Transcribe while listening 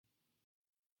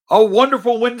A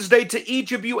wonderful Wednesday to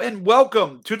each of you, and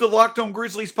welcome to the Locked On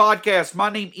Grizzlies podcast. My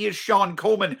name is Shawn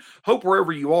Coleman. Hope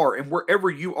wherever you are and wherever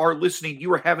you are listening,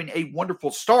 you are having a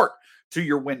wonderful start to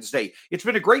your Wednesday. It's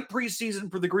been a great preseason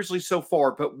for the Grizzlies so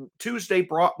far, but Tuesday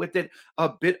brought with it a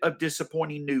bit of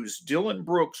disappointing news. Dillon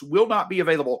Brooks will not be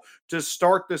available to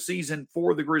start the season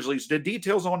for the Grizzlies. The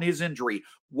details on his injury,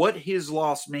 what his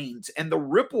loss means, and the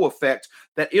ripple effect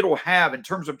that it'll have in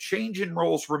terms of changing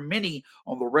roles for many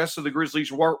on the rest of the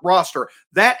Grizzlies roster.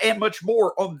 That and much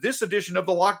more on this edition of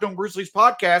the Locked On Grizzlies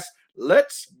podcast.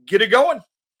 Let's get it going.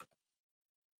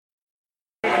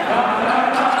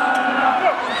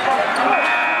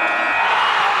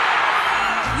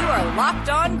 Locked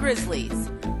On Grizzlies,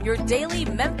 your daily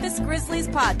Memphis Grizzlies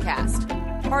podcast.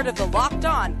 Part of the Locked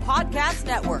On Podcast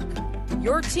Network,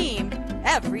 your team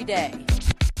every day.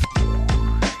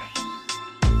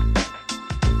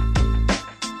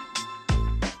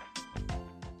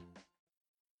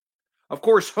 Of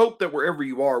course, hope that wherever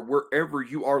you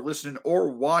are listening or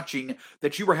watching,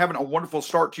 that you are having a wonderful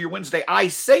start to your Wednesday. I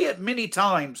say it many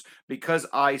times because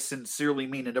I sincerely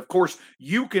mean it. Of course,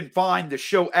 you can find the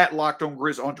show at Locked On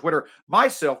Grizz on Twitter.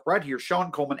 Myself, right here,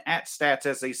 Shawn Coleman at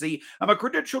StatsSAC. I'm a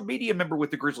credentialed media member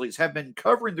with the Grizzlies. Have been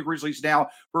covering the Grizzlies now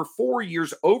for 4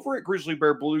 years over at Grizzly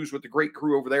Bear Blues with the great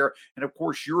crew over there. And of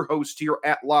course, your host here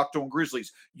at Locked On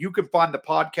Grizzlies. You can find the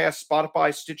podcast,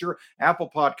 Spotify, Stitcher, Apple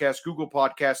Podcasts, Google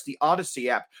Podcasts, the Odyssey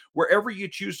app. Wherever you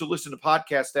choose to listen to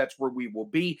podcasts, that's where we will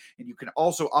be. And you can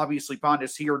also obviously find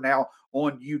us here now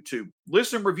on YouTube.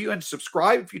 Listen, review, and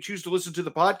subscribe if you choose to listen to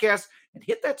the podcast, and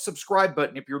hit that subscribe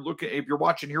button if you're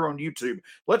watching here on YouTube.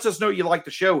 Lets us know you like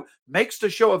the show, makes the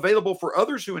show available for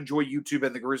others who enjoy YouTube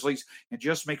and the Grizzlies, and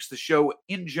just makes the show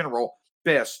in general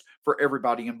best for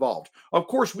everybody involved. Of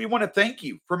course, we want to thank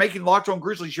you for making Locked On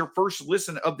Grizzlies your first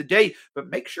listen of the day, but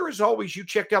make sure, as always, you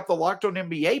check out the Locked On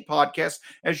NBA podcast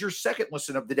as your second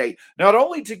listen of the day, not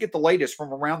only to get the latest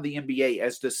from around the NBA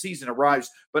as the season arrives,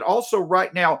 but also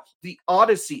right now, the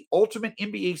Odyssey Ultimate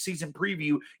NBA Season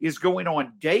Preview is going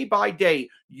on day by day.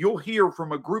 You'll hear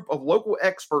from a group of local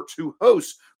experts who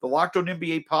host the Locked On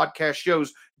NBA podcast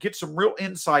shows, get some real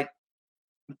insight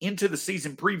into the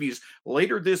season previews.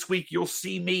 Later this week, you'll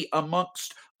see me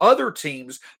amongst other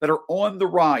teams that are on the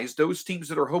rise, those teams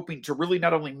that are hoping to really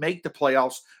not only make the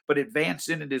playoffs, but advance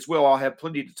in it as well. I'll have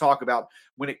plenty to talk about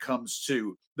when it comes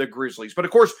to the Grizzlies. But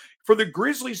of course, for the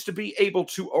Grizzlies to be able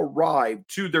to arrive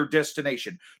to their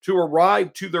destination, to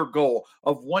arrive to their goal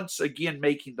of once again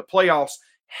making the playoffs,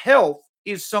 health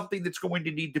is something that's going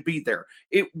to need to be there.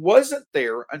 It wasn't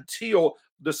there until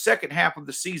the second half of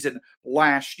the season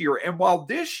last year. And while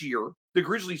this year, the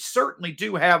Grizzlies certainly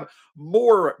do have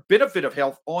more benefit of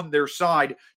health on their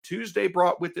side, Tuesday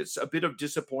brought with it a bit of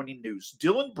disappointing news.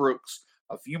 Dillon Brooks,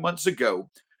 a few months ago,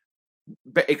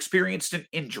 experienced an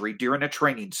injury during a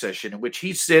training session in which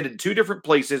he said in two different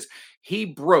places he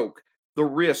broke the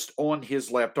wrist on his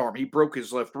left arm. He broke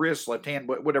his left wrist, left hand,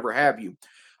 whatever have you.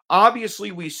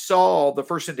 Obviously, we saw the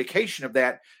first indication of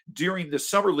that during the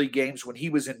Summer League games when he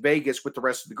was in Vegas with the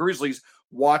rest of the Grizzlies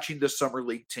watching the Summer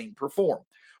League team perform.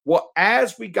 Well,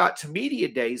 as we got to media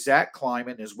day, Zach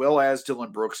Kleiman, as well as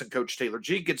Dillon Brooks and Coach Taylor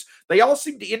Jenkins, they all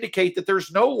seem to indicate that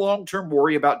there's no long-term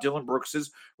worry about Dillon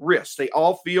Brooks' wrist. They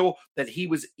all feel that he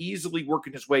was easily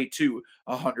working his way to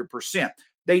 100%.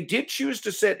 They did choose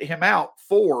to set him out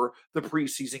for the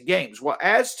preseason games. Well,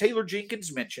 as Taylor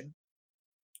Jenkins mentioned,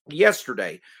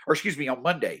 on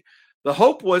Monday, the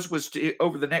hope was to,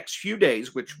 over the next few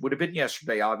days, which would have been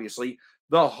yesterday, obviously,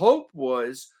 the hope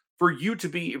was for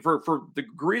the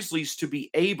Grizzlies to be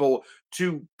able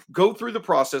to go through the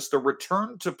process, the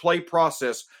return to play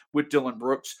process with Dillon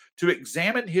Brooks, to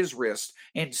examine his wrist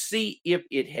and see if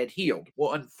it had healed.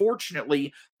 Well,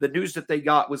 unfortunately, the news that they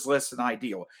got was less than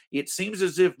ideal. It seems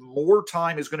as if more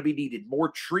time is going to be needed,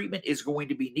 more treatment is going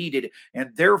to be needed,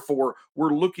 and therefore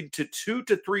we're looking to 2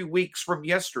 to 3 weeks from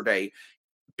yesterday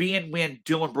being when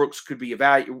Dillon Brooks could be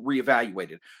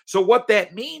reevaluated. So what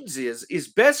that means is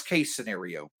best case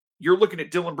scenario, you're looking at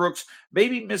Dillon Brooks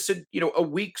maybe missing, a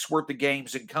week's worth of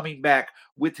games and coming back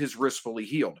with his wrist fully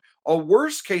healed. A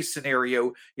worst case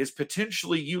scenario is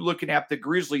potentially you looking at the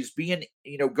Grizzlies being,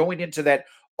 going into that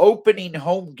opening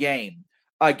home game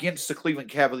against the Cleveland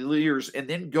Cavaliers and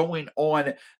then going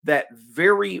on that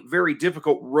very, very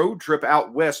difficult road trip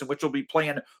out west in which they'll be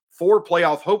playing 4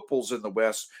 playoff hopefuls in the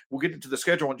West. We'll get into the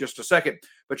schedule in just a second,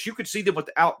 but you could see them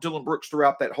without Dillon Brooks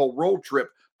throughout that whole road trip,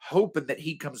 hoping that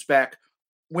he comes back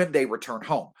when they return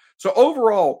home. So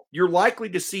overall, you're likely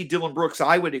to see Dillon Brooks.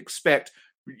 I would expect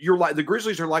the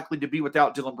Grizzlies are likely to be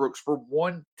without Dillon Brooks for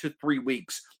 1 to 3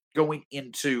 weeks going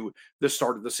into the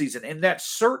start of the season. And that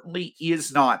certainly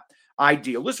is not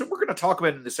ideal. Listen, we're going to talk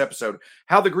about in this episode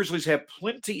how the Grizzlies have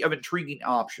plenty of intriguing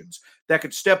options that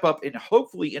could step up and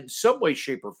hopefully in some way,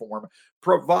 shape, or form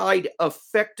provide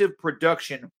effective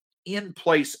production in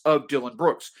place of Dillon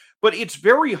Brooks. But it's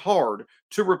very hard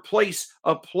to replace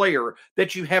a player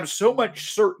that you have so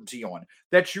much certainty on,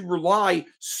 that you rely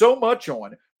so much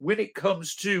on when it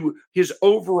comes to his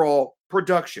overall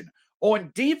production.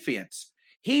 On defense,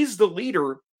 he's the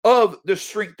leader of the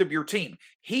strength of your team.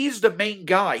 He's the main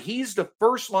guy. He's the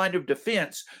first line of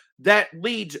defense that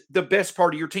leads the best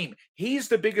part of your team. He's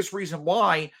the biggest reason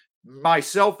why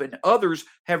myself and others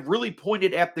have really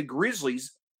pointed at the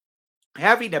Grizzlies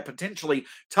having a potentially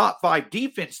top 5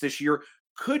 defense this year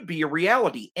could be a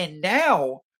reality. And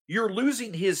now you're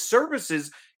losing his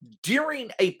services during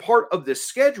a part of the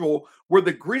schedule where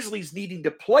the Grizzlies needing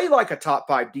to play like a top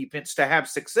 5 defense to have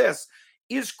success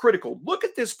is critical. Look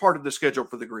at this part of the schedule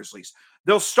for the Grizzlies.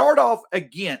 They'll start off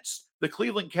against the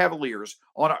Cleveland Cavaliers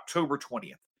on October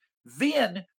 20th.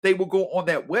 Then they will go on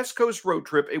that West Coast road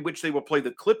trip in which they will play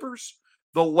the Clippers,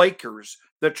 the Lakers,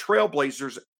 the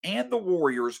Trailblazers, and the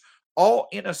Warriors all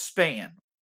in a span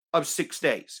of 6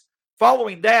 days.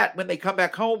 Following that, when they come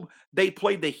back home, they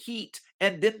play the Heat,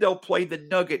 and then they'll play the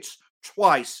Nuggets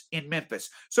twice in Memphis.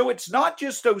 So it's not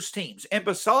just those teams. And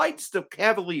besides the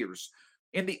Cavaliers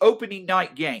in the opening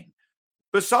night game,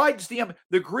 besides them,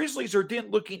 the Grizzlies are then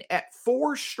looking at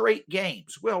 4 straight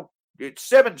games. Well, it's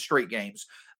 7 straight games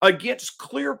against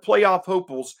clear playoff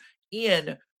hopefuls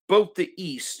in both the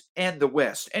East and the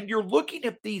West. And you're looking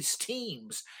at these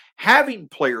teams having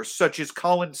players such as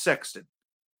Colin Sexton,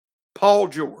 Paul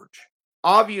George,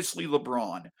 obviously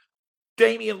LeBron,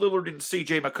 Damian Lillard and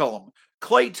CJ McCollum,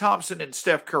 Klay Thompson and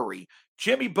Steph Curry,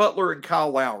 Jimmy Butler and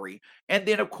Kyle Lowry, and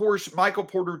then, of course, Michael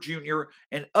Porter Jr.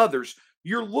 and others.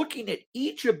 You're looking at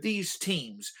each of these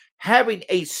teams having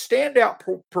a standout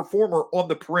performer on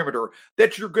the perimeter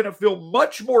that you're going to feel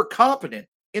much more confident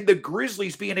in the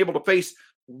Grizzlies being able to face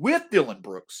with Dillon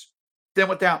Brooks than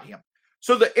without him.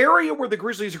 So the area where the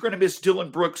Grizzlies are going to miss Dillon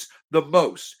Brooks the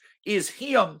most is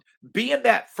him being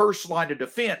that first line of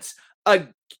defense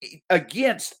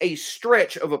against a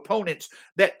stretch of opponents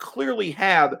that clearly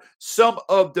have some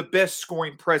of the best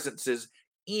scoring presences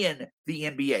in the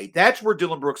NBA. That's where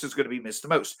Dillon Brooks is going to be missed the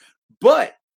most.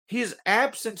 But his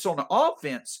absence on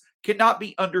offense cannot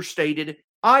be understated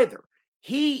either.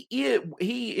 He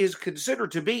is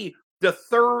considered to be the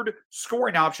third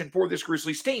scoring option for this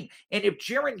Grizzlies team. And if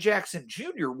Jaren Jackson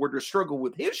Jr. were to struggle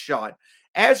with his shot,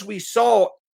 as we saw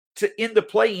in the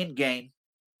play-in game,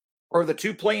 or the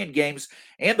 2 play-in games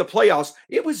and the playoffs,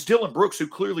 it was Dillon Brooks who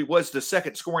clearly was the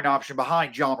second scoring option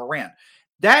behind John Morant.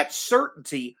 That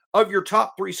certainty of your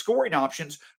top 3 scoring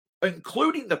options,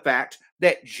 including the fact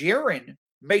that Jaren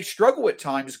may struggle at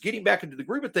times getting back into the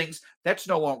groove of things, that's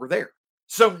no longer there.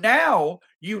 So now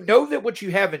you know that what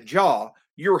you have in Ja,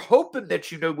 you're hoping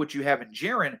that you know what you have in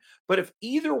Jaren, but if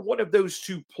either one of those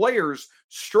 2 players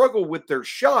struggle with their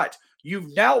shot,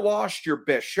 you've now lost your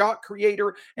best shot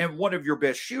creator and one of your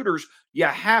best shooters. You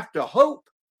have to hope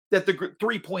that the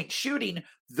 3-point shooting,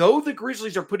 though the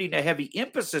Grizzlies are putting a heavy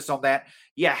emphasis on that,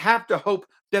 you have to hope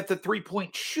that the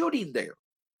 3-point shooting there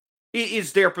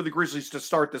is there for the Grizzlies to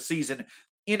start the season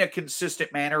in a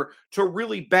consistent manner to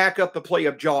really back up the play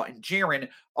of Ja and Jaren.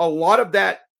 A lot of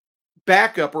that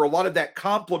backup or a lot of that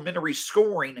complementary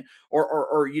scoring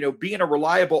or being a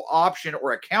reliable option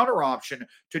or a counter option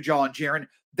to Ja and Jaren,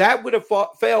 that would have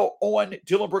fell on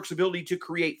Dillon Brooks' ability to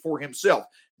create for himself.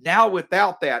 Now,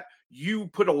 without that, you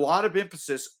put a lot of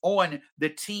emphasis on the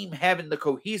team having the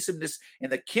cohesiveness and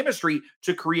the chemistry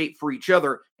to create for each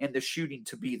other and the shooting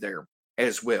to be there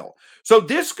as well. So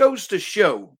this goes to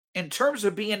show, in terms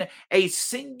of being a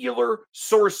singular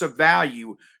source of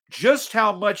value, just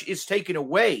how much is taken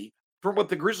away from what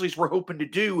the Grizzlies were hoping to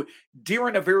do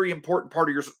during a very important part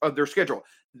of their schedule.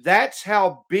 That's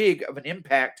how big of an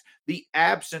impact the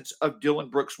absence of Dillon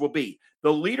Brooks will be.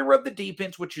 The leader of the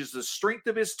defense, which is the strength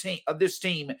of this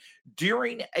team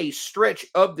during a stretch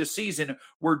of the season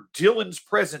where Dillon's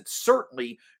presence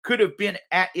certainly could have been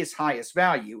at its highest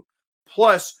value.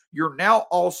 Plus, you're now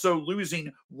also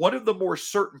losing one of the more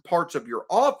certain parts of your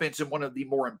offense and one of the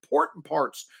more important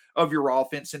parts of your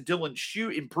offense. And Dillon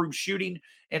improves shooting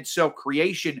and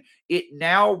self-creation. It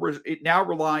now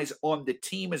relies on the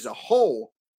team as a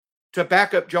whole to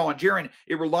back up Ja and Jaren.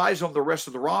 It relies on the rest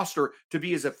of the roster to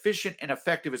be as efficient and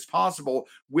effective as possible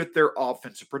with their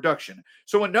offensive production.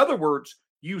 So in other words,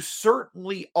 you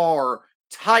certainly are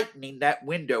tightening that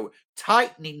window,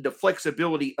 tightening the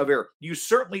flexibility of error. You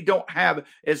certainly don't have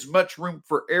as much room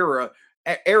for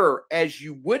error as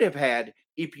you would have had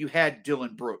if you had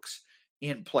Dillon Brooks.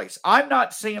 in place. I'm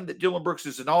not saying that Dillon Brooks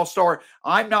is an all-star.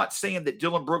 I'm not saying that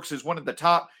Dillon Brooks is one of the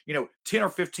top, 10 or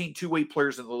 15 two-way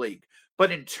players in the league.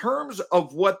 But in terms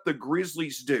of what the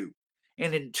Grizzlies do,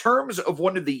 and in terms of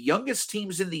one of the youngest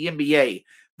teams in the NBA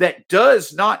that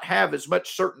does not have as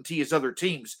much certainty as other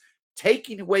teams,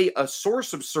 taking away a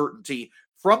source of certainty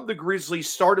from the Grizzlies'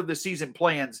 start of the season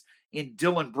plans in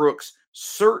Dillon Brooks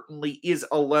certainly is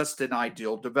a less than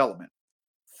ideal development.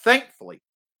 Thankfully,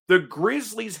 the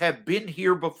Grizzlies have been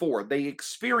here before. They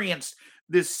experienced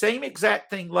this same exact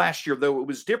thing last year, though it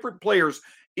was different players.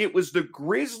 It was the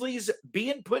Grizzlies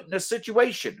being put in a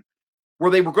situation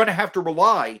where they were going to have to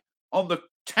rely on the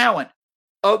talent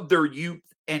of their youth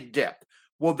and depth.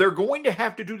 Well, they're going to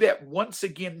have to do that once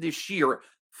again this year.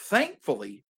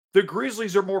 Thankfully, the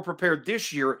Grizzlies are more prepared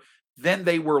this year than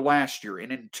they were last year.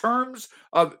 And in terms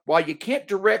of, while you can't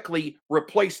directly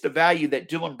replace the value that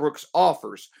Dillon Brooks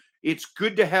offers, it's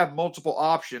good to have multiple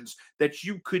options that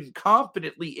you can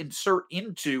confidently insert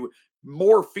into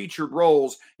more featured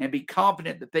roles and be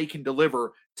confident that they can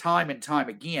deliver time and time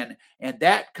again. And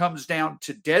that comes down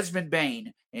to Desmond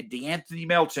Bane and DeAnthony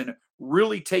Melton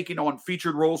really taking on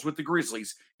featured roles with the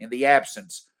Grizzlies in the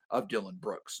absence of Dillon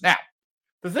Brooks. Now,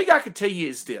 the thing I can tell you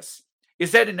is this,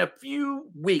 is that in a few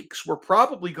weeks, we're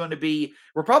probably going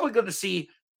to see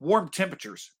warm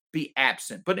temperatures be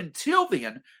absent. But until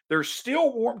then, there's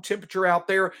still warm temperature out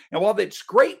there. And while that's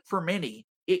great for many,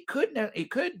 it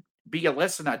could be a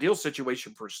less than ideal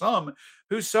situation for some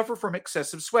who suffer from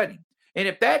excessive sweating. And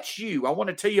if that's you, I want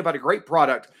to tell you about a great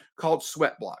product called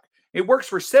Sweat Block. It works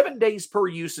for 7 days per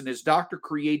use and is doctor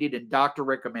created and doctor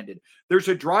recommended. There's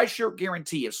a dry shirt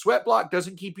guarantee. If Sweat Block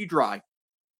doesn't keep you dry,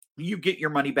 you get your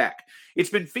money back. It's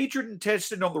been featured and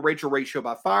tested on the Rachel Ray Show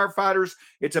by firefighters.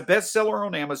 It's a bestseller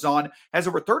on Amazon, has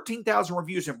over 13,000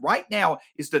 reviews, and right now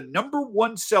is the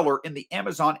 #1 seller in the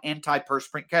Amazon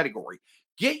anti-perspirant category.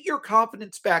 Get your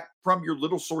confidence back from your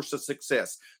little source of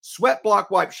success. Sweat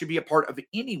Block wipes should be a part of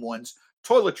anyone's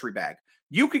toiletry bag.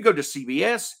 You can go to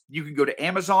CVS, you can go to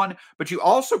Amazon, but you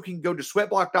also can go to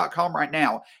sweatblock.com right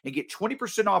now and get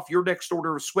 20% off your next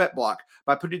order of Sweatblock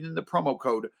by putting in the promo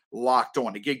code Locked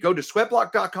On. Again, go to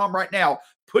sweatblock.com right now,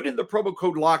 put in the promo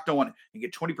code Locked On, and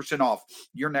get 20% off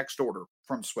your next order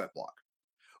from Sweatblock.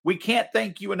 We can't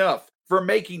thank you enough for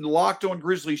making Locked On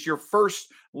Grizzlies your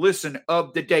first listen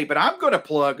of the day. But I'm going to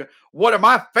plug one of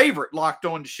my favorite Locked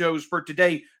On shows for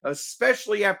today,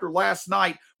 especially after last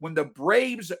night when the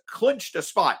Braves clinched a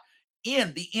spot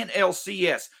in the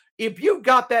NLCS. If you've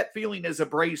got that feeling as a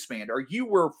Braves fan, or you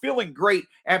were feeling great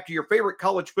after your favorite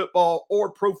college football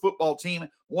or pro football team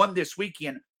won this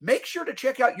weekend, make sure to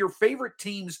check out your favorite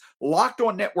team's Locked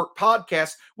On Network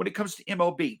podcast when it comes to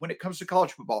MLB, when it comes to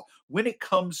college football, when it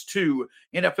comes to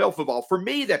NFL football. For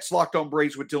me, that's Locked On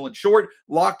Braves with Dylan Short,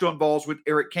 Locked On Balls with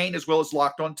Eric Kane, as well as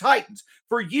Locked On Titans.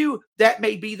 For you, that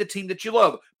may be the team that you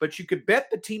love, but you could bet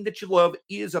the team that you love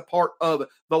is a part of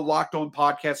the Locked On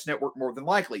Podcast Network more than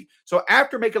likely. So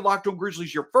after making Locked On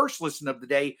Grizzlies your first listen of the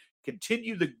day,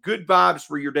 continue the good vibes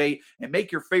for your day and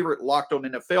make your favorite Locked On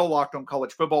NFL, Locked On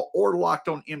College Football, or Locked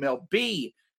On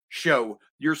MLB show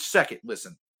your second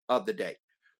listen of the day.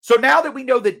 So now that we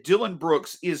know that Dillon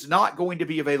Brooks is not going to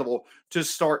be available to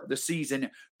start the season,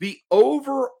 the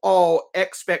overall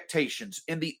expectations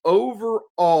and the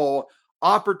overall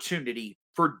opportunity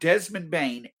for Desmond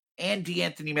Bane and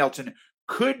DeAnthony Melton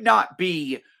could not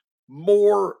be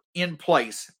more in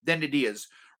place than it is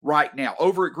right now.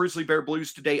 Over at Grizzly Bear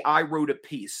Blues today, I wrote a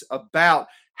piece about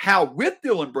how, with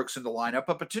Dillon Brooks in the lineup,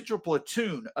 a potential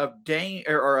platoon of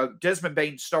Desmond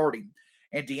Bane starting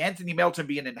and DeAnthony Melton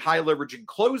being in high leverage and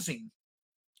closing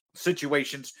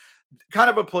situations,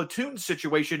 kind of a platoon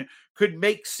situation could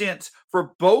make sense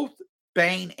for both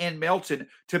Bane and Melton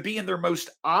to be in their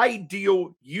most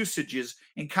ideal usages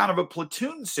in kind of a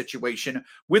platoon situation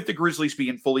with the Grizzlies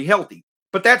being fully healthy.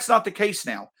 But that's not the case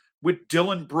now, with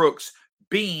Dillon Brooks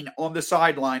being on the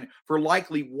sideline for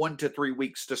likely 1 to 3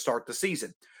 weeks to start the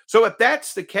season. So if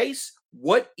that's the case,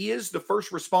 what is the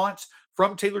first response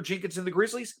from Taylor Jenkins and the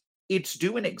Grizzlies? It's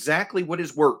doing exactly what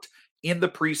has worked in the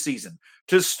preseason.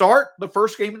 To start the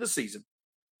first game of the season,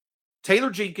 Taylor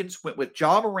Jenkins went with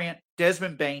Ja Morant,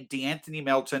 Desmond Bane, DeAnthony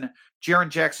Melton, Jaren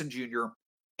Jackson Jr.,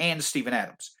 and Steven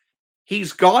Adams.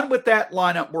 He's gone with that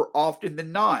lineup more often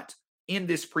than not in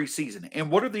this preseason. And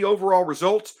what are the overall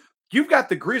results? You've got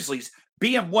the Grizzlies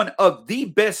being one of the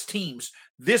best teams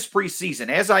this preseason.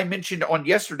 As I mentioned on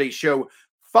yesterday's show,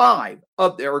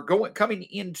 coming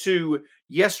into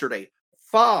yesterday,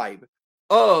 5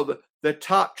 of the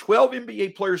top 12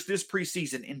 NBA players this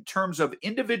preseason in terms of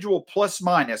individual plus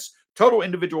minus, total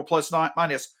individual plus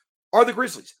minus, are the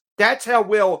Grizzlies. That's how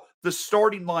well the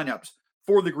starting lineups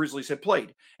for the Grizzlies have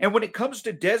played. And when it comes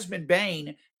to Desmond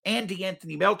Bane and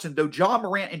DeAnthony Melton, though John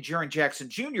Morant and Jaren Jackson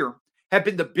Jr. have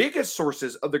been the biggest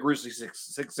sources of the Grizzlies'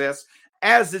 success,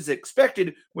 as is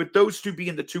expected, with those two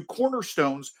being the two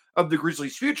cornerstones of the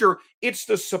Grizzlies' future, it's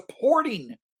the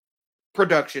supporting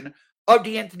production of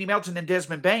DeAnthony Melton and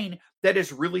Desmond Bane that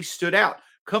has really stood out.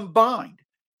 Combined,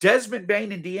 Desmond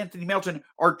Bane and DeAnthony Melton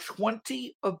are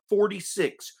 20 of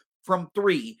 46 from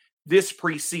three this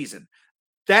preseason.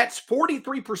 That's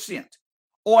 43%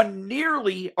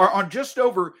 on just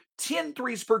over 10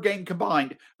 threes per game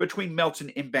combined between Melton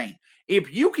and Bane.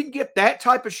 If you can get that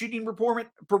type of shooting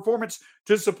performance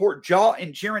to support Ja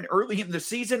and Jaren early in the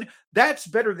season, that's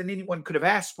better than anyone could have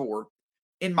asked for,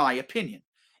 in my opinion.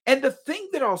 And the thing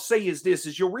that I'll say is this,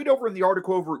 is you'll read over in the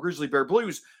article over at Grizzly Bear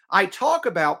Blues, I talk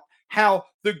about how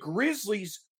the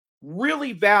Grizzlies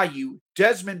really value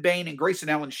Desmond Bane and Grayson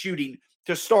Allen shooting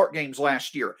to start games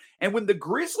last year. And when the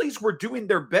Grizzlies were doing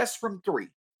their best from three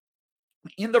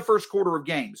in the first quarter of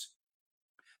games,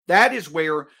 that is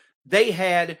where they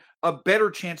had a better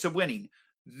chance of winning.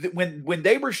 When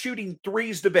they were shooting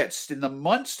threes the best, in the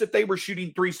months that they were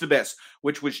shooting threes the best,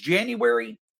 which was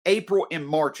January, April, and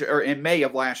March, or in May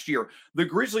of last year, the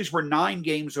Grizzlies were 9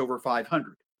 games over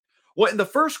 500. Well, in the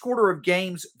first quarter of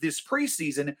games this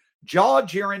preseason, Ja,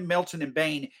 Jaren, Melton, and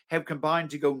Bane have combined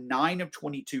to go 9 of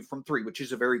 22 from three, which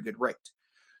is a very good rate.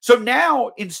 So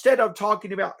now, instead of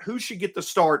talking about who should get the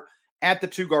start at the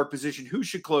two-guard position, who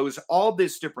should close, all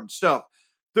this different stuff,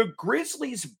 the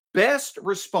Grizzlies' best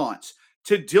response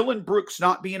to Dillon Brooks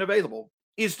not being available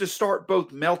is to start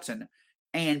both Melton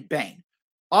and Bane.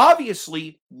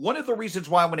 Obviously, one of the reasons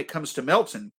why when it comes to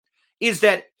Melton is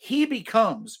that he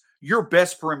becomes your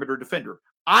best perimeter defender.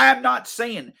 I am not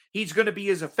saying he's going to be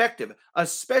as effective,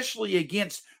 especially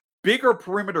against bigger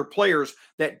perimeter players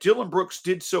that Dillon Brooks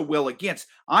did so well against.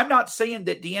 I'm not saying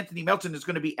that DeAnthony Melton is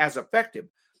going to be as effective,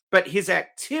 but his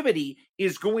activity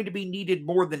is going to be needed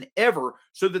more than ever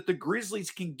so that the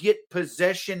Grizzlies can get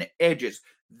possession edges.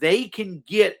 They can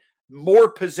get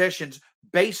more possessions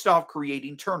based off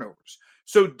creating turnovers.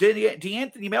 So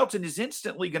DeAnthony Melton is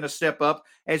instantly going to step up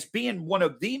as being one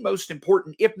of the most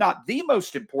important, if not the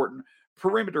most important,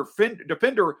 perimeter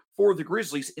defender for the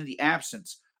Grizzlies in the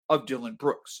absence of Dillon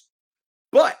Brooks.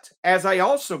 But, as I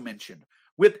also mentioned,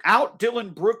 without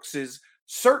Dillon Brooks's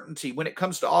certainty when it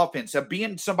comes to offense, of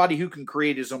being somebody who can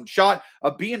create his own shot,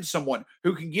 of being someone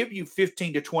who can give you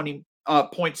 15 to 20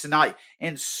 points a night,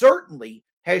 and certainly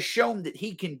has shown that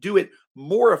he can do it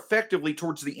more effectively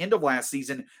towards the end of last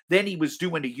season than he was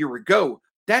doing a year ago,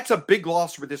 that's a big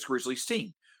loss for this Grizzlies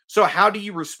team. So how do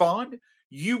you respond?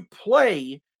 You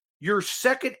play your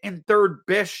second and third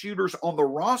best shooters on the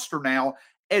roster now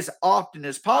as often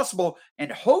as possible,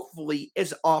 and hopefully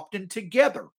as often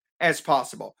together as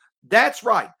possible. That's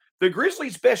right. The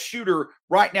Grizzlies' best shooter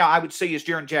right now, I would say, is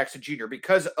Jaren Jackson Jr.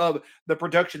 because of the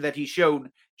production that he showed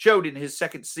in his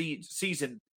second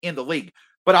season in the league.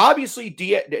 But obviously,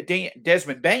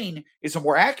 Desmond Bane is a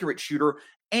more accurate shooter,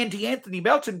 and DeAnthony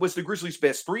Melton was the Grizzlies'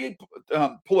 best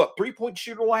pull-up three-point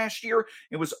shooter last year.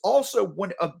 It was also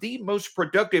one of the most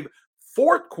productive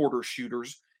fourth-quarter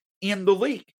shooters in the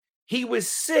league. He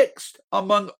was sixth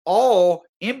among all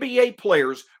NBA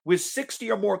players with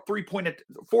 60 or more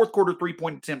fourth-quarter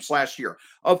three-point attempts last year.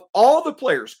 Of all the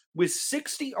players with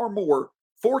 60 or more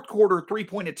fourth-quarter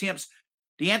three-point attempts,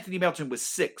 DeAnthony Melton was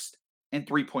sixth in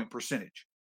three-point percentage.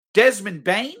 Desmond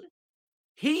Bane,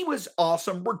 he was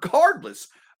awesome regardless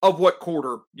of what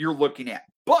quarter you're looking at.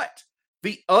 But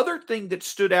the other thing that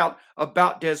stood out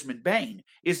about Desmond Bane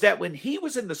is that when he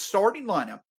was in the starting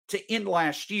lineup to end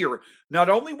last year, not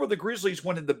only were the Grizzlies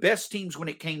one of the best teams when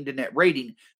it came to net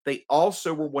rating, they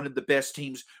also were one of the best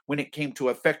teams when it came to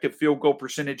effective field goal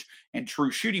percentage and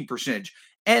true shooting percentage.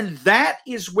 And that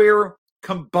is where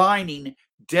combining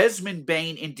Desmond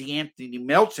Bane and DeAnthony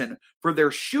Melton for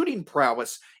their shooting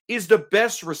prowess is the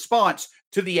best response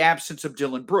to the absence of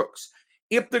Dillon Brooks.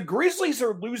 If the Grizzlies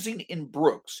are losing in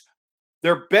Brooks,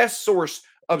 their best source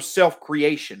of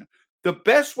self-creation, the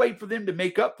best way for them to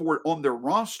make up for it on their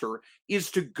roster is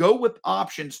to go with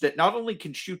options that not only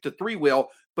can shoot the three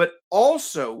well, but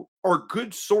also are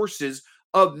good sources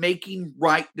of making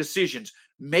right decisions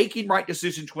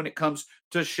when it comes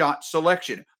to shot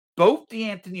selection. Both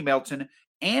DeAnthony Melton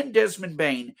and Desmond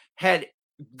Bane had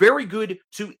very good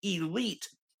to elite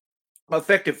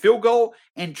effective field goal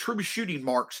and true shooting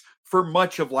marks for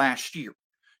much of last year.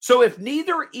 So if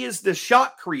neither is the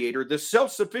shot creator, the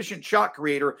self-sufficient shot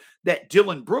creator that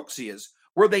Dillon Brooks is,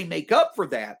 where they make up for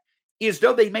that is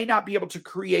though they may not be able to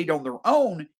create on their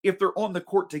own, if they're on the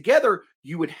court together,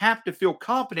 you would have to feel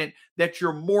confident that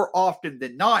you're more often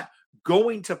than not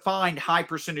going to find high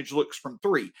percentage looks from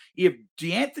three. If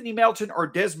D'Anthony Melton or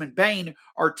Desmond Bane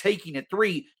are taking a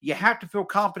three, you have to feel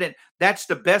confident that's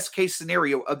the best case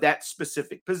scenario of that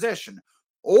specific possession.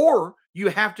 Or you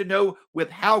have to know with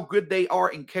how good they are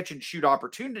in catch and shoot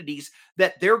opportunities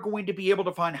that they're going to be able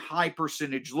to find high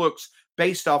percentage looks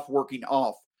based off working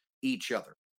off each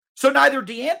other. So neither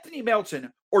D'Anthony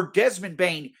Melton or Desmond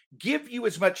Bane give you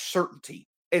as much certainty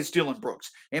as Dillon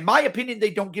Brooks. In my opinion, they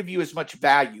don't give you as much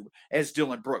value as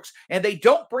Dillon Brooks. And they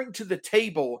don't bring to the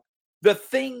table the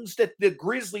things that the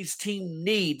Grizzlies team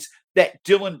needs that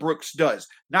Dillon Brooks does.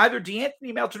 Neither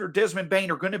D'Anthony Melton or Desmond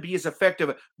Bane are going to be as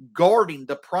effective guarding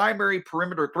the primary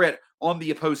perimeter threat on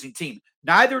the opposing team.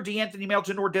 Neither D'Anthony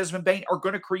Melton or Desmond Bane are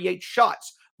going to create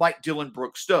shots like Dillon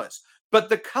Brooks does. But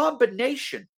the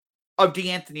combination of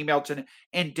D'Anthony Melton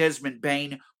and Desmond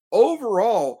Bane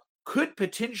overall could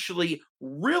potentially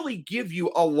really give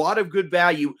you a lot of good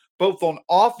value, both on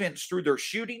offense through their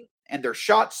shooting and their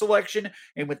shot selection,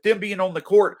 and with them being on the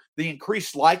court, the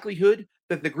increased likelihood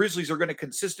that the Grizzlies are going to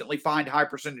consistently find high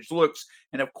percentage looks,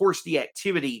 and of course, the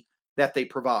activity that they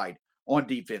provide on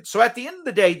defense. So at the end of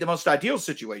the day, the most ideal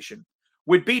situation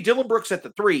would be Dillon Brooks at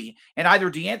the three, and either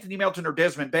D'Anthony Melton or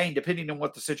Desmond Bane, depending on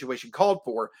what the situation called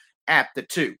for, at the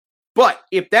two. But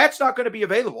if that's not going to be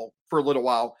available for a little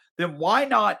while, then why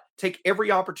not take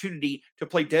every opportunity to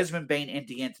play Desmond Bane and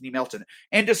D'Anthony Melton?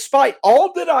 And despite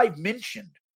all that I've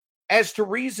mentioned as to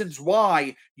reasons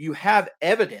why you have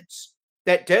evidence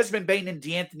that Desmond Bane and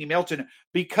D'Anthony Melton,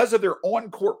 because of their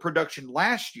on-court production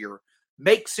last year,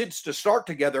 make sense to start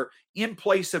together in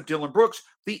place of Dillon Brooks,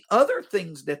 the other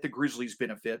things that the Grizzlies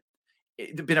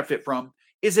benefit from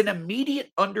is an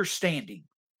immediate understanding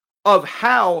of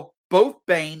how both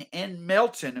Bane and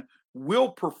Melton will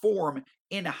perform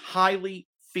in highly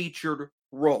featured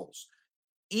roles.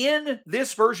 In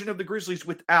this version of the Grizzlies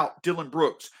without Dillon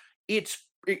Brooks, it's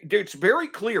very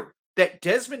clear that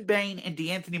Desmond Bane and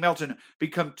D'Anthony Melton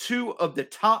become two of the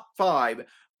top five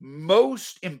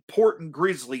most important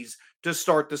Grizzlies to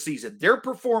start the season. Their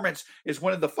performance is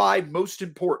one of the five most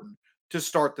important to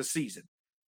start the season.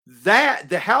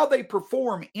 How they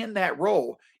perform in that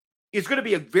role is going to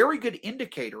be a very good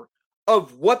indicator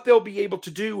of what they'll be able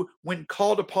to do when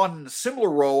called upon in a similar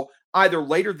role, either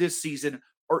later this season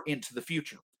or into the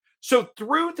future. So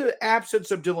through the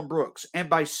absence of Dillon Brooks and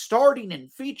by starting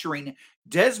and featuring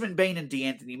Desmond Bane and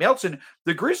D'Anthony Melton,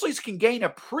 the Grizzlies can gain a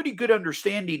pretty good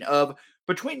understanding of,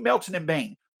 between Melton and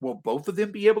Bane, will both of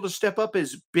them be able to step up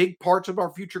as big parts of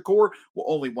our future core? Will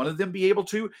only one of them be able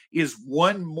to? Is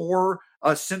one more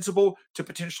sensible to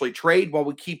potentially trade while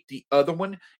we keep the other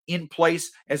one in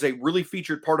place as a really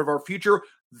featured part of our future?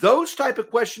 Those type of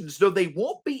questions, though they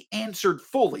won't be answered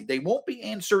fully, they won't be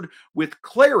answered with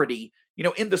clarity,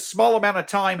 in the small amount of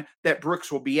time that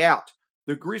Brooks will be out.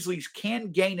 The Grizzlies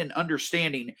can gain an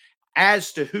understanding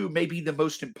as to who may be the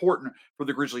most important for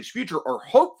the Grizzlies' future, or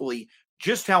hopefully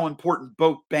just how important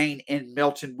both Bane and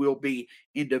Melton will be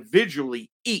individually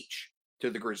each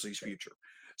to the Grizzlies' future.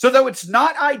 So though it's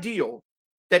not ideal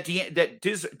that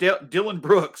Dillon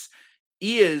Brooks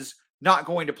is not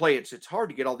going to play, it's hard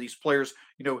to get all these players,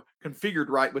 configured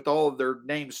right with all of their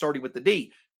names starting with the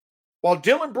D. While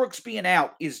Dillon Brooks being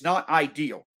out is not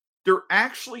ideal, there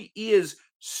actually is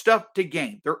stuff to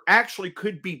gain. There actually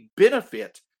could be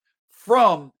benefit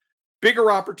from bigger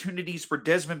opportunities for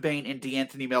Desmond Bane and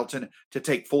D'Anthony Melton to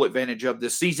take full advantage of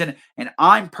this season. And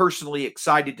I'm personally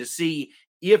excited to see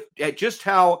just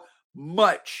how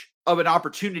much of an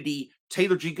opportunity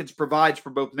Taylor Jenkins provides for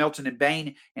both Melton and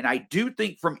Bane. And I do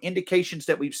think from indications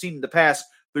that we've seen in the past,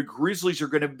 the Grizzlies are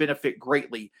going to benefit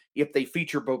greatly if they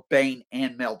feature both Bane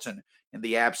and Melton in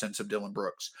the absence of Dillon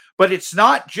Brooks. But it's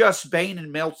not just Bane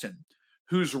and Melton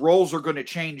whose roles are going to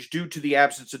change due to the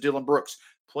absence of Dillon Brooks.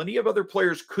 Plenty of other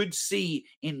players could see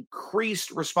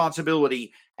increased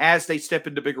responsibility as they step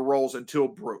into bigger roles until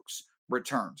Brooks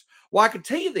returns. Well, I can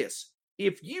tell you this.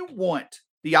 If you want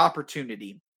the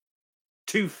opportunity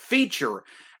to feature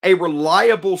a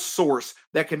reliable source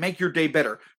that can make your day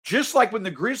better, just like when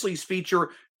the Grizzlies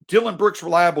feature Dillon Brooks'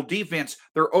 reliable defense,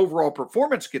 their overall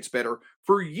performance gets better.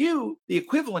 For you, the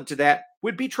equivalent to that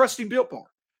would be trusting Built Bar.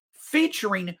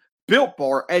 Featuring Built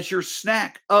Bar as your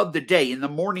snack of the day, in the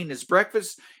morning as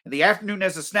breakfast, in the afternoon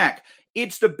as a snack.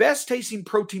 It's the best tasting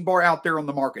protein bar out there on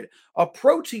the market. A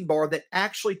protein bar that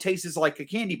actually tastes like a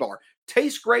candy bar.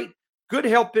 Tastes great, good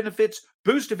health benefits,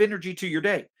 boost of energy to your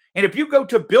day. And if you go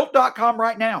to Built.com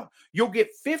right now, you'll get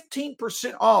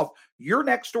 15% off your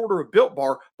next order of Built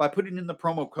Bar by putting in the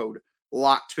promo code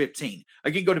LOCKED15.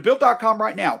 Again, go to Built.com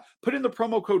right now, put in the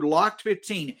promo code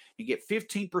LOCKED15, and get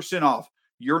 15% off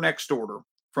your next order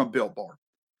from Built Bar.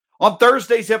 On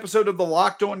Thursday's episode of the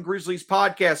Locked On Grizzlies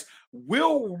podcast,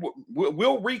 we'll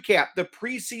recap the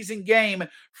preseason game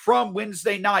from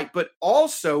Wednesday night, but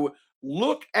also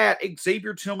look at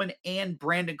Xavier Tillman and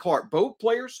Brandon Clarke. Both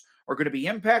players are going to be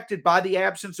impacted by the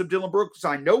absence of Dillon Brooks.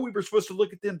 I know we were supposed to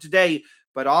look at them today,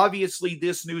 but obviously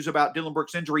this news about Dillon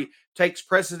Brooks' injury takes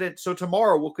precedence. So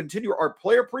tomorrow we'll continue our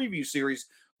player preview series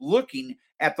looking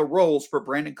at the roles for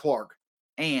Brandon Clarke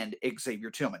and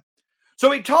Xavier Tillman. So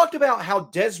we talked about how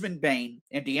Desmond Bane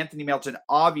and De'Anthony Melton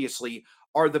obviously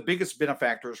are the biggest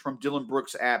benefactors from Dillon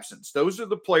Brooks' absence. Those are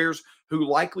the players who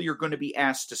likely are going to be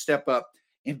asked to step up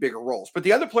in bigger roles. But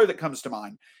the other player that comes to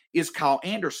mind is Kyle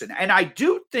Anderson. And I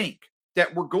do think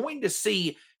that we're going to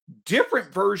see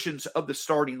different versions of the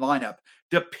starting lineup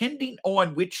depending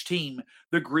on which team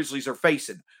the Grizzlies are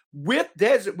facing. With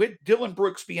Dillon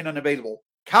Brooks being unavailable,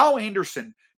 Kyle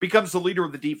Anderson becomes the leader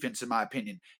of the defense, in my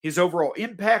opinion. His overall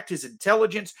impact, his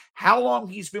intelligence, how long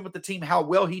he's been with the team, how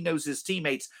well he knows his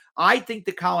teammates. I think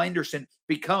that Kyle Anderson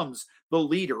becomes the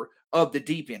leader of the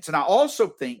defense. And I also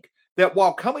think that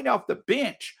while coming off the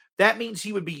bench, that means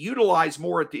he would be utilized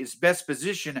more at his best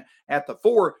position at the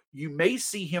 4. You may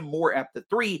see him more at the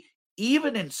 3,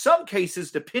 even in some cases,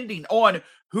 depending on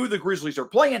who the Grizzlies are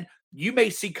playing. You may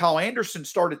see Kyle Anderson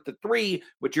start at the 3,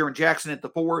 with Jaren Jackson at the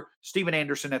 4, Steven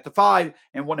Anderson at the 5,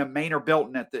 and one of Bane or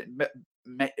Melton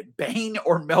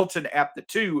at the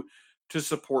 2 to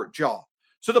support Ja.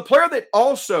 So the player that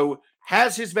also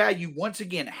has his value once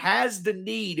again, has the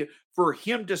need for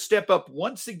him to step up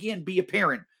once again, be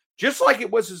apparent, just like it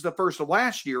was as the first of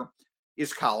last year,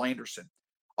 is Kyle Anderson.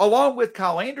 Along with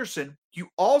Kyle Anderson, you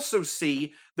also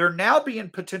see there now being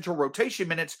potential rotation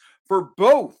minutes for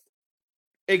both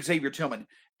Xavier Tillman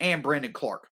and Brandon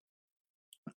Clarke.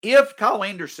 If Kyle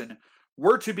Anderson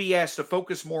were to be asked to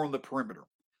focus more on the perimeter,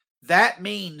 that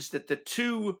means that the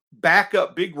 2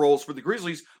 backup big roles for the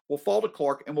Grizzlies will fall to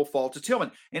Clarke and will fall to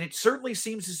Tillman. And it certainly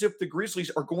seems as if the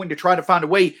Grizzlies are going to try to find a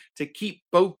way to keep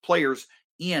both players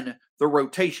in the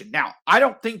rotation. Now, I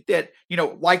don't think that,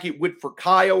 like it would for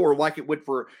Kyle or like it would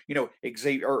for,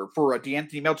 Xavier or for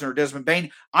De'Anthony Melton or Desmond Bane,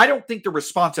 I don't think the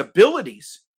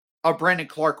responsibilities of Brandon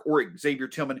Clarke or Xavier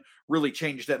Tillman really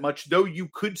changed that much, though you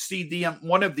could see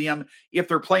one of them, if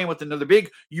they're playing with another big,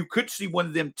 you could see one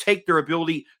of them take their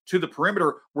ability to the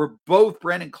perimeter, where both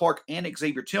Brandon Clarke and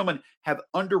Xavier Tillman have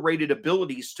underrated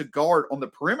abilities to guard on the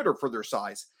perimeter for their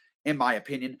size, in my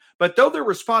opinion. But though their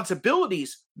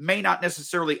responsibilities may not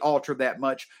necessarily alter that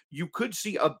much, you could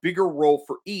see a bigger role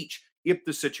for each if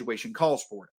the situation calls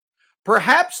for it.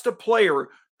 Perhaps the player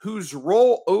whose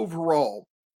role overall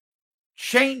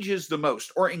changes the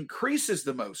most or increases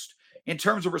the most in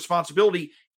terms of responsibility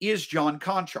is John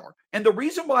Konchar. And the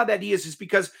reason why that is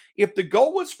because if the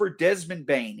goal was for Desmond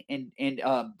Bane and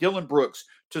Dillon Brooks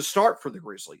to start for the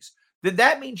Grizzlies, then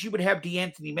that means you would have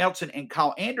De'Anthony Melton and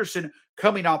Kyle Anderson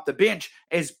coming off the bench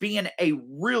as being a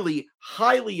really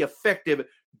highly effective,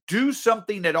 do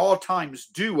something at all times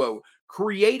duo,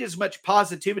 create as much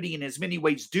positivity in as many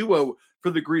ways duo for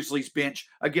the Grizzlies bench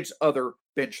against other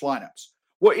bench lineups.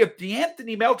 Well, if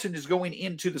De'Anthony Melton is going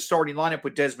into the starting lineup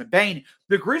with Desmond Bane,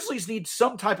 the Grizzlies need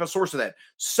some type of source of that,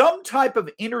 some type of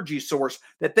energy source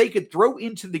that they could throw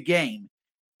into the game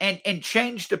and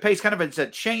change the pace, kind of as a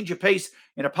change of pace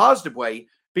in a positive way,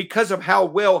 because of how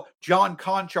well John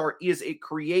Konchar is at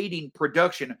creating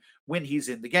production when he's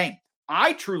in the game.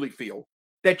 I truly feel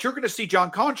that you're going to see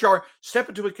John Konchar step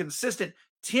into a consistent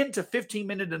 10 to 15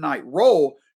 minute a night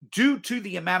role due to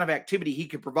the amount of activity he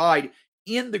can provide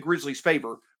in the Grizzlies'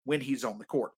 favor when he's on the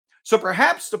court. So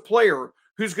perhaps the player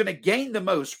who's going to gain the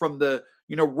most from the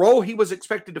role he was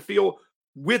expected to fill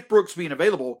with Brooks being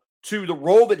available to the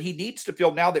role that he needs to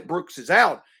fill now that Brooks is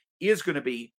out is going to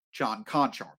be John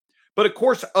Konchar. But of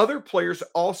course, other players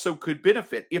also could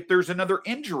benefit if there's another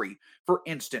injury. For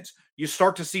instance, you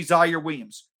start to see Zaire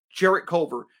Williams, Jarrett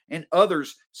Culver, and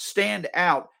others stand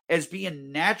out as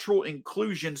being natural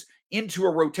inclusions into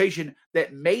a rotation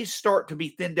that may start to be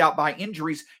thinned out by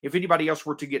injuries if anybody else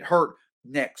were to get hurt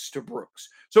next to Brooks.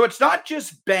 So it's not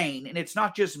just Bane and it's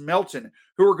not just Melton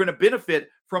who are going to benefit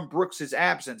from Brooks's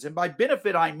absence. And by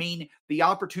benefit, I mean the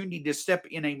opportunity to step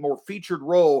in a more featured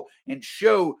role and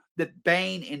show that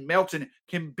Bane and Melton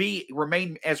can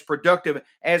remain as productive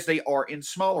as they are in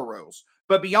smaller roles.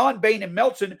 But beyond Bane and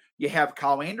Melton, you have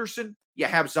Kyle Anderson, you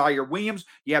have Zaire Williams,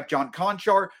 you have John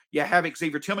Konchar, you have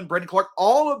Xavier Tillman, Brandon Clarke.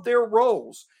 All of their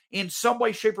roles in some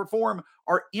way, shape, or form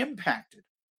are impacted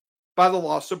by the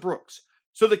loss of Brooks.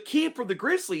 So the key for the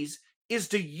Grizzlies is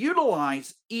to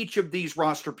utilize each of these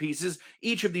roster pieces,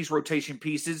 each of these rotation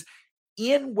pieces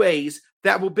in ways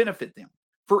that will benefit them.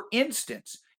 For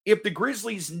instance, If the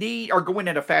Grizzlies are going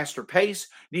at a faster pace,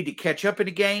 need to catch up in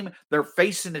a game, they're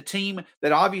facing a team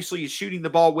that obviously is shooting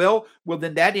the ball well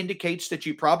then that indicates that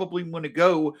you probably want to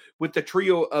go with the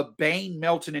trio of Bane,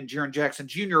 Melton, and Jaren Jackson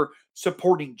Jr.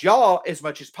 supporting Ja as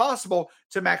much as possible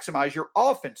to maximize your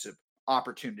offensive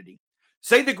opportunity.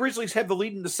 Say the Grizzlies have the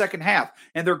lead in the second half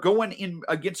and they're going in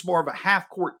against more of a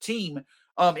half-court team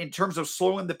in terms of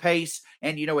slowing the pace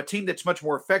and, a team that's much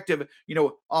more effective,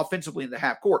 offensively in the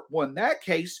half court. Well, in that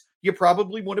case, you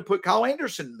probably want to put Kyle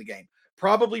Anderson in the game,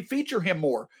 probably feature him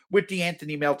more with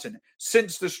DeAnthony Melton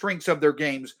since the strengths of their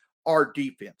games are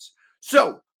defense.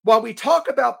 So while we talk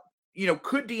about,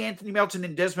 could DeAnthony Melton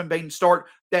and Desmond Bane start,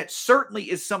 that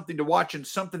certainly is something to watch and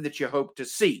something that you hope to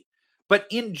see. But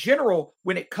in general,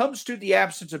 when it comes to the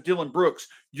absence of Dillon Brooks,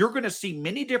 you're going to see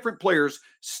many different players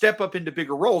step up into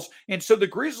bigger roles. And so the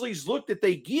Grizzlies look that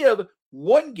they give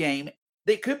one game,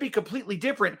 they could be completely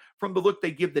different from the look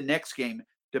they give the next game,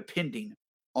 depending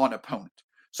on opponent.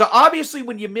 So obviously,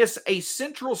 when you miss a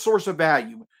central source of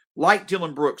value like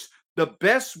Dillon Brooks, the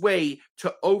best way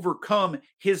to overcome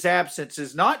his absence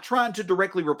is not trying to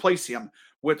directly replace him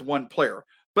with one player,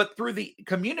 but through the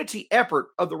community effort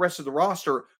of the rest of the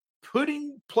roster,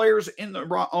 putting players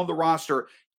on the roster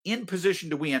in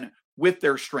position to win with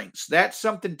their strengths. That's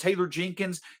something Taylor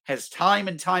Jenkins has time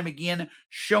and time again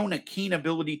shown a keen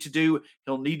ability to do.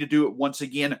 He'll need to do it once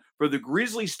again for the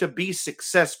Grizzlies to be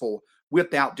successful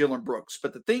without Dillon Brooks.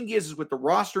 But the thing is with the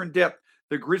roster and depth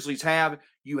the Grizzlies have,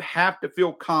 you have to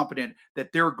feel confident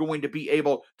that they're going to be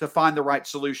able to find the right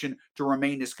solution to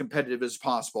remain as competitive as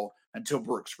possible until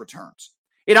Brooks returns.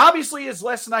 It obviously is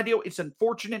less than ideal. It's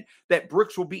unfortunate that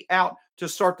Brooks will be out to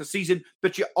start the season,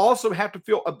 but you also have to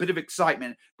feel a bit of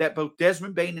excitement that both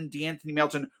Desmond Bane and DeAnthony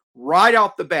Melton right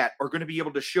off the bat are going to be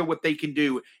able to show what they can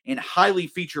do in highly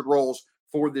featured roles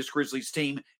for this Grizzlies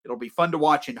team. It'll be fun to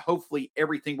watch, and hopefully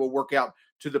everything will work out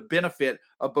to the benefit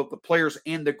of both the players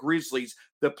and the Grizzlies.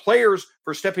 The players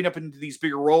for stepping up into these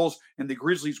bigger roles, and the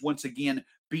Grizzlies once again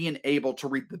being able to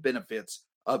reap the benefits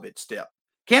of its depth.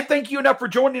 Can't thank you enough for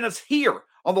joining us here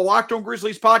on the Locked On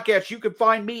Grizzlies podcast. You can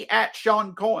find me at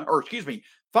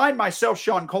find myself,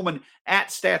 Shawn Coleman, at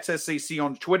StatsSAC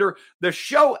on Twitter, the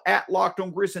show at Locked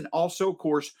On Grizz, and also, of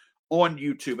course, on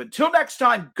YouTube. Until next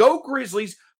time, go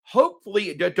Grizzlies.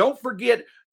 Hopefully, don't forget,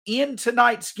 in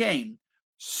tonight's game,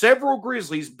 several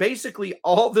Grizzlies, basically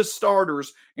all the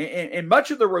starters and much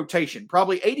of the rotation,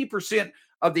 probably 80%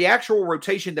 of the actual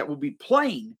rotation that will be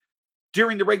playing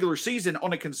during the regular season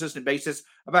on a consistent basis,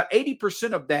 about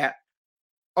 80%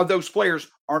 of those players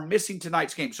are missing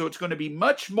tonight's game. So it's going to be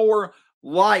much more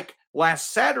like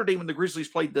last Saturday when the Grizzlies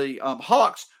played the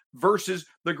Hawks versus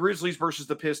the Grizzlies versus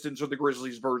the Pistons, or the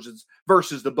Grizzlies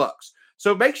versus the Bucks.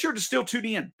 So make sure to still tune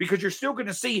in, because you're still going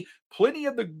to see plenty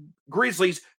of the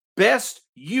Grizzlies' best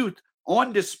youth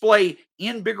on display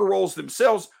in bigger roles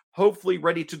themselves, hopefully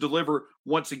ready to deliver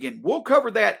once again. We'll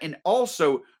cover that, and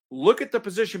also look at the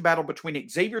position battle between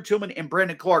Xavier Tillman and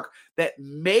Brandon Clark that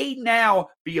may now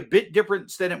be a bit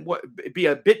different than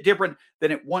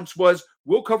it once was.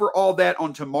 We'll cover all that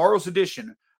on tomorrow's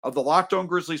edition of the Locked On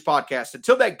Grizzlies podcast.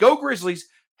 Until that, go Grizzlies.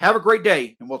 Have a great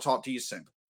day, and we'll talk to you soon.